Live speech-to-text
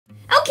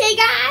Okay,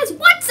 guys,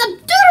 what's up?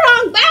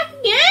 Doodle Dog back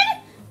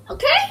again.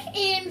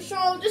 Okay, and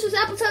so this is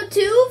episode 2.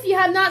 If you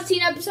have not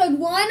seen episode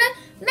 1,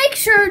 make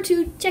sure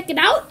to check it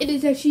out. It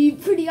is actually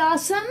pretty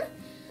awesome.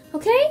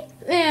 Okay,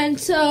 and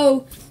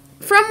so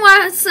from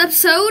last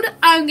episode,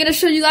 I'm gonna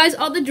show you guys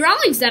all the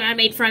drawings that I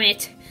made from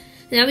it.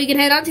 Now we can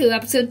head on to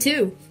episode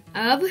 2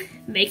 of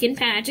making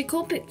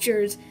magical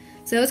pictures.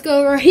 So let's go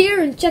over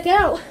here and check it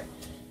out.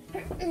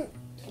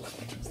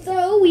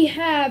 So we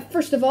have,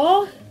 first of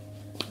all,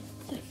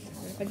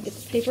 if I can get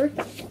this paper,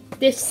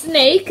 this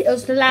snake. It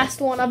was the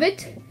last one of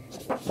it.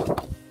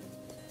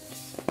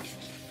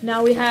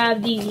 Now we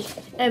have the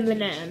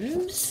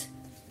M&Ms.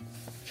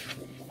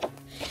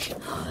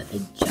 Oh,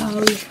 the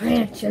Jolly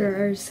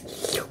Ranchers.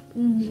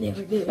 They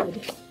were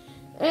good.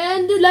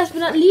 And last but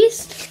not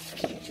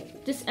least,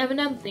 this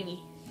M&M thingy.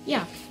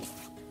 Yeah.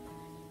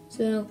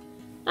 So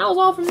that was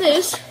all from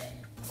this.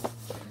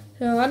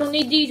 So I don't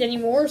need these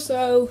anymore,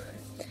 so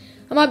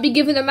I might be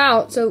giving them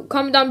out. So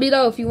comment down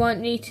below if you want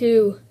me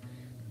to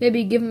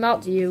maybe give them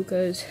out to you,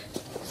 because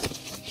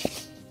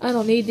I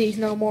don't need these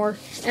no more.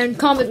 And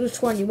comment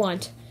which one you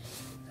want,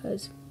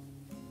 because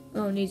I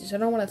don't need this. I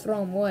don't want to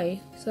throw them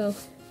away, so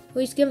at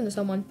least give them to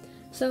someone.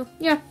 So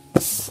yeah.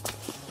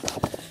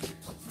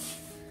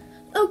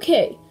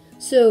 Okay,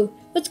 so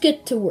let's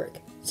get to work.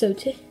 So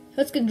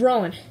let's get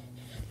drawing.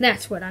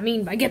 That's what I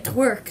mean by get to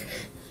work.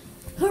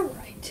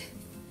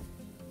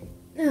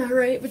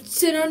 Alright, let's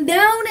sit on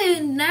down,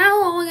 and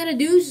now all I'm gonna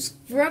do is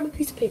just grab a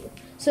piece of paper.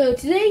 So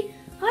today,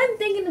 I'm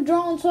thinking of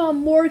drawing some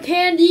more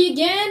candy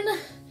again.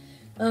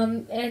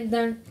 And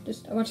then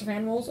just a bunch of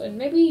animals and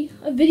maybe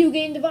a video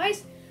game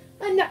device.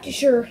 I'm not too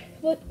sure,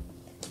 but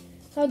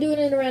I'll do it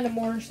in a random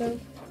order, so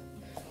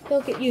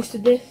don't get used to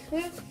this.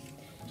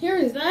 Here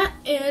is that,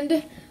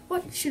 and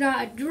what should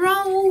I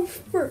draw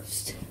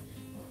first?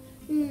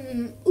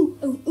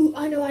 Ooh,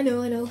 I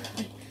know.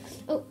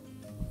 Oh.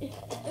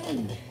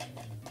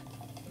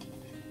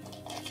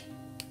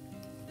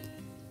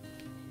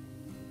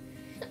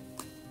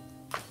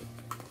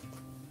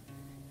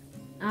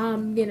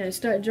 I'm gonna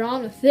start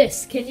drawing with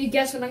this. Can you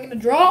guess what I'm gonna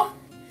draw?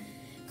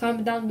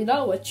 Comment down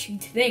below what you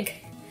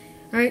think.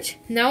 Alright,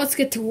 now let's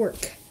get to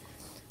work.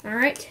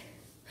 Alright.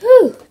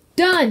 Whew,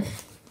 done.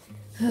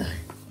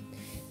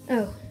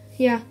 Oh,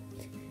 yeah.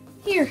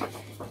 Here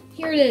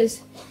it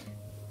is.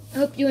 I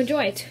hope you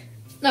enjoy it.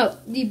 No,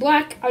 the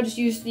black, I'll just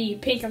use the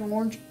pink and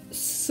orange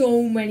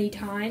so many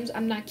times.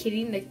 I'm not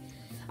kidding. Like,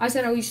 I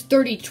spent at least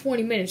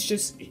 30-20 minutes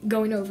just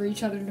going over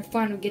each other to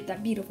finally get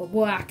that beautiful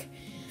black.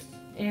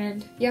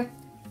 And, yeah.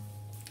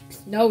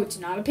 No, it's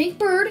not a pink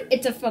bird.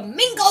 It's a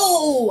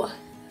flamingo.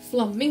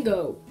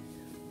 Flamingo.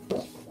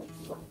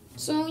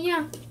 So,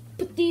 yeah.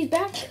 Put these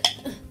back.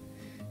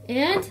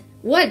 And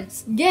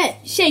let's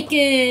get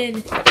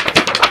shaken.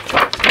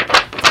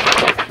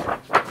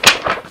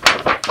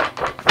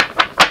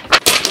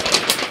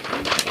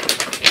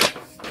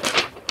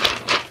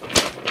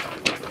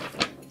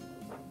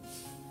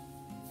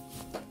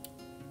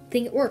 I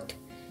think it worked.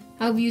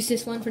 I'll use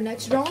this one for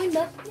next drawing,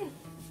 but yeah.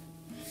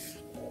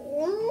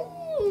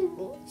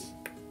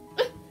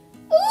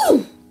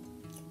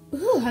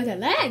 Ooh, I got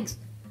legs.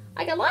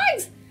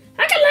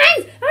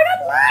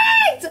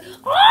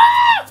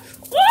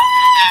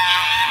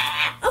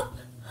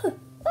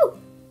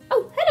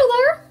 Oh, hello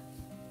there.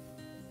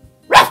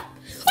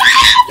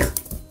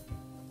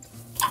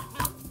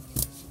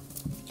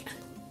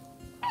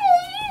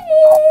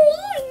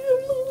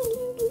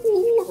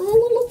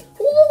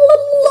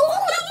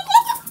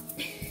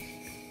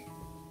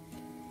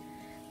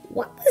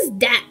 What was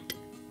that?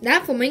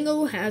 That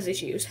flamingo has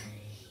issues.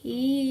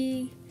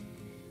 I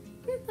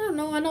don't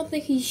know, I don't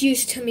think he's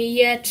used to me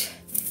yet.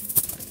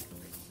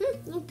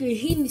 Okay,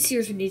 he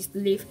seriously needs to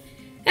leave.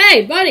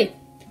 Hey, buddy!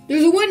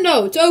 There's a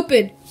window, it's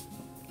open.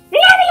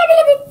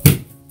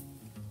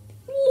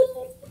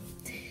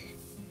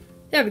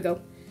 There we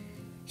go.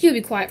 He'll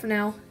be quiet for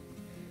now.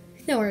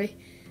 Don't worry.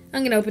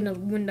 I'm gonna open the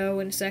window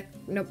in a sec.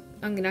 Nope,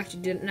 I'm gonna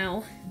actually do it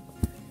now.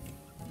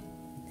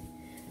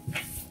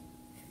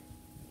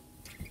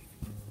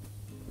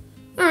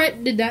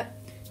 Alright, did that.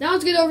 Now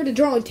let's get over to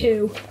drawing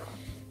 2.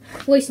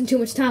 Wasting too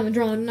much time on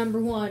drawing number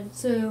 1.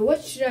 So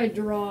what should I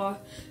draw?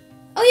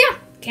 Oh yeah,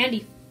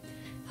 candy.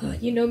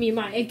 You know me and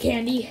my egg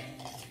candy.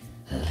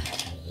 I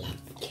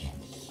love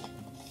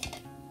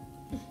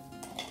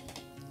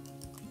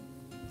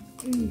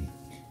candy.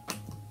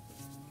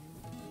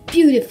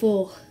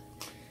 Beautiful.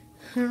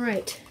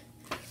 Alright.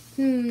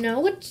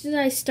 Now what should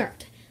I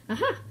start?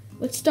 Aha!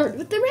 Let's start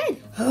with the red.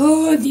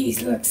 Oh,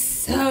 these look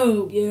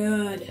so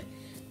good.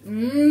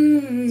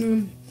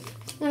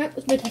 Alright,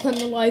 let's make them come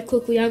to life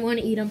quickly. I want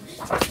to eat them.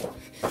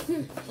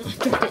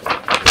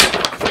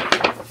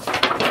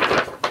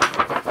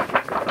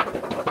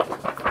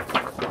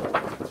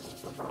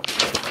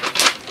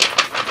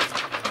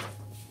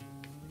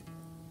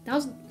 That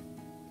was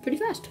pretty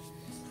fast.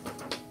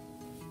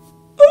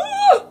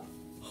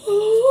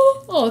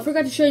 Oh, I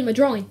forgot to show you my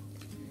drawing.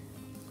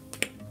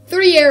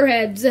 3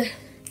 airheads.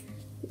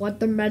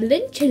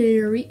 Watermelon,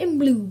 cherry, and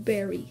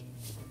blueberry.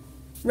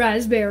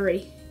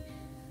 Raspberry.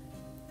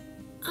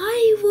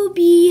 will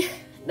be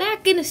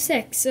back in a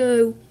sec.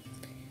 So,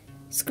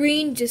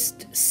 screen,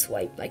 just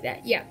swipe like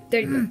that. Yeah,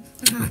 there you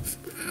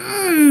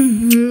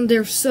go.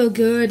 They're so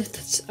good.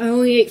 I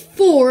only ate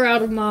 4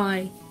 out of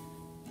my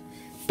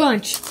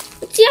bunch.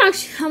 Let's see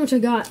actually how much I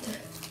got.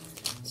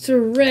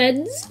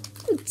 Threads.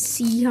 Let's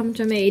see how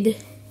much I made.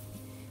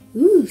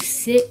 Ooh,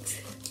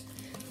 6.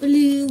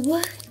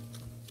 Blue.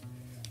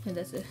 And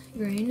that's a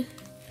green.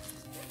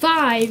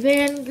 5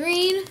 and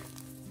green.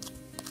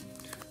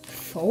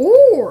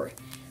 4.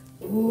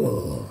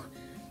 Ooh.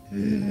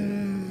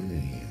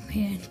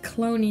 Man,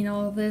 cloning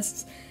all of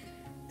this.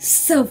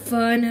 So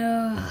fun.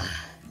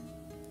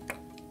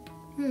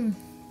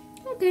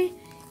 Okay.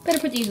 Better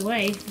put these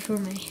away before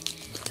my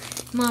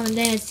mom and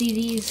dad see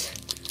these.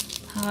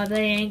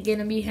 They ain't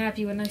gonna be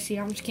happy when I see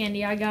how much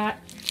candy I got.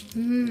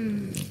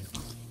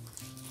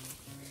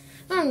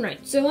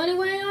 Alright, so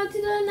anyway, on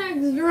to the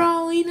next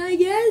drawing, I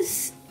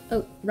guess.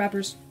 Oh,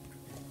 wrappers.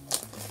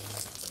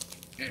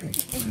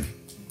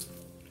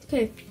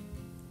 Okay,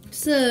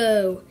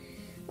 so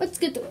let's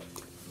get to it.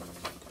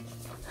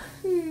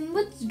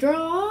 Let's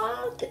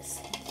draw this.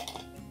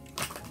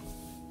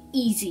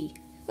 Easy.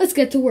 Let's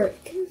get to work.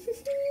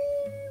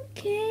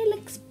 Okay,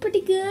 looks pretty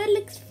good.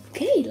 Looks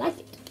okay, like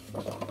it.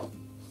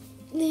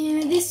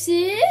 There, this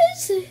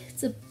is.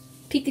 It's a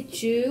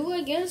Pikachu,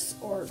 I guess,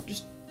 or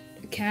just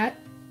a cat.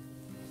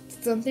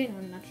 Something,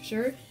 I'm not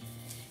sure.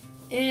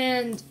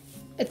 And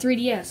a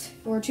 3DS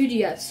or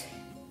 2DS.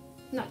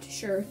 Not too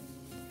sure.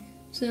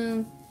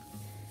 So,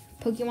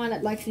 Pokemon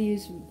that likes to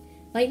use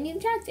lightning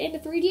attacks and a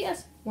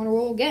 3DS. Wonder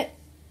what we'll get.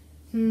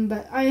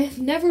 But I have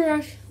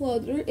never, well,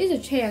 there is a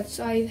chance.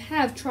 I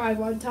have tried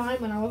one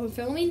time when I wasn't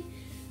filming.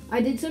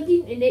 I did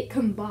something and it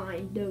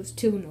combined those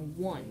two into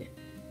one.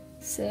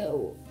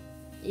 So,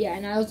 yeah,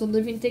 and I was a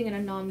living thing and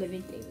a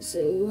non-living thing.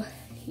 So,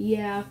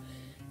 yeah,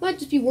 might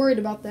just be worried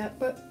about that,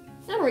 but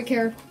I don't really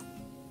care.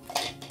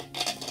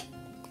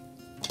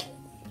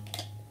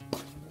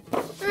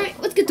 Alright,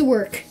 let's get to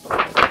work.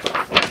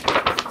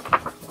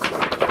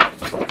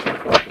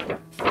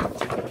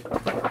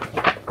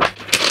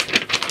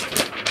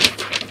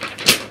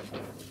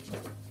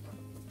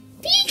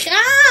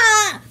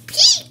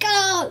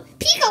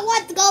 Pika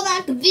wants to go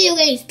back to video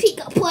games.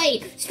 Pika play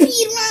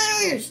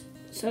speedrunners.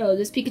 So,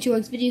 this Pikachu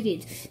likes video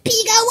games.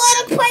 Pika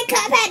wanna play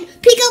Cuphead.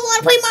 Pika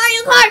wanna play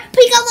Mario Kart.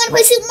 Pika wanna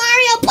play Super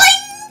Mario.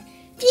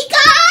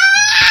 Pika!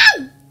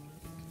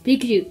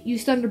 Pikachu,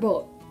 use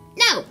Thunderbolt.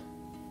 No,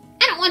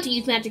 I don't want to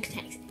use magic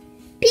attacks.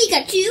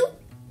 Pikachu,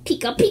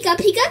 Pika, Pika, Pika,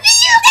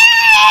 video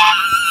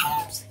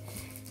games!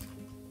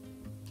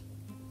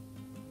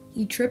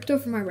 You tripped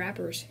over my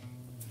wrappers.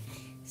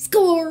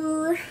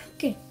 Score!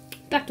 Okay,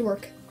 back to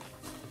work.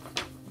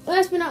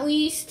 Last but not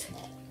least,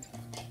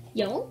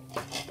 yellow,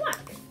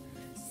 black.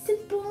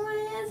 Simple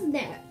as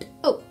that.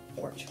 Oh,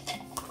 orange.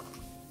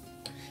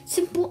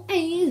 Simple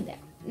as that.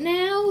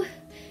 Now,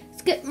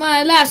 let's get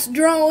my last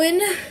drawing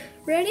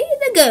ready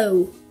to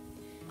go.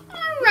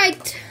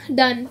 Alright,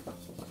 done.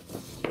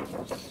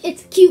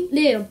 It's a cute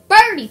little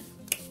birdie.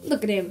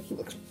 Look at him. He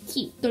looks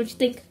cute, don't you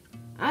think?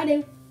 I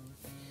do.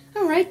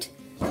 Alright,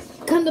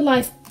 come to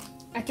life.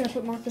 After I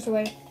put markers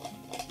away.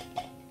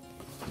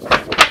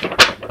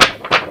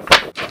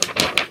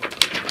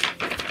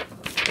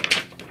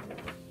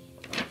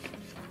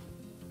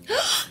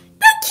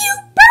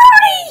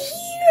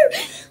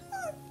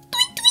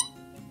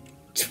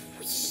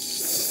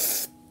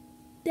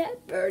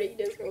 That birdie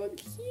does look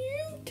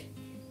cute.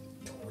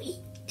 Tweet,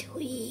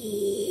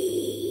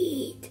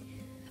 tweet.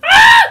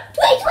 Ah!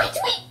 Tweet, tweet,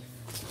 tweet.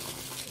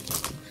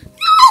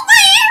 No,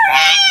 my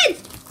earhead!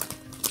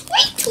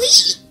 Tweet,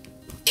 tweet.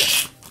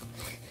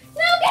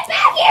 No, get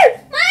back here!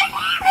 My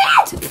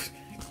earhead!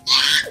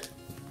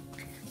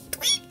 Tweet,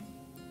 tweet.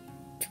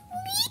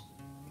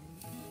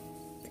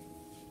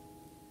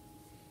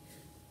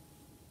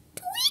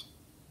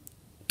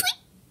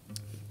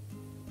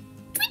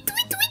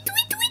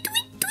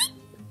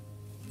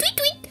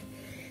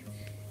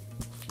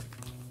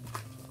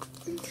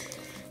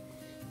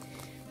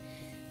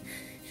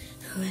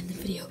 I'll end the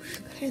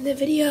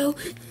video.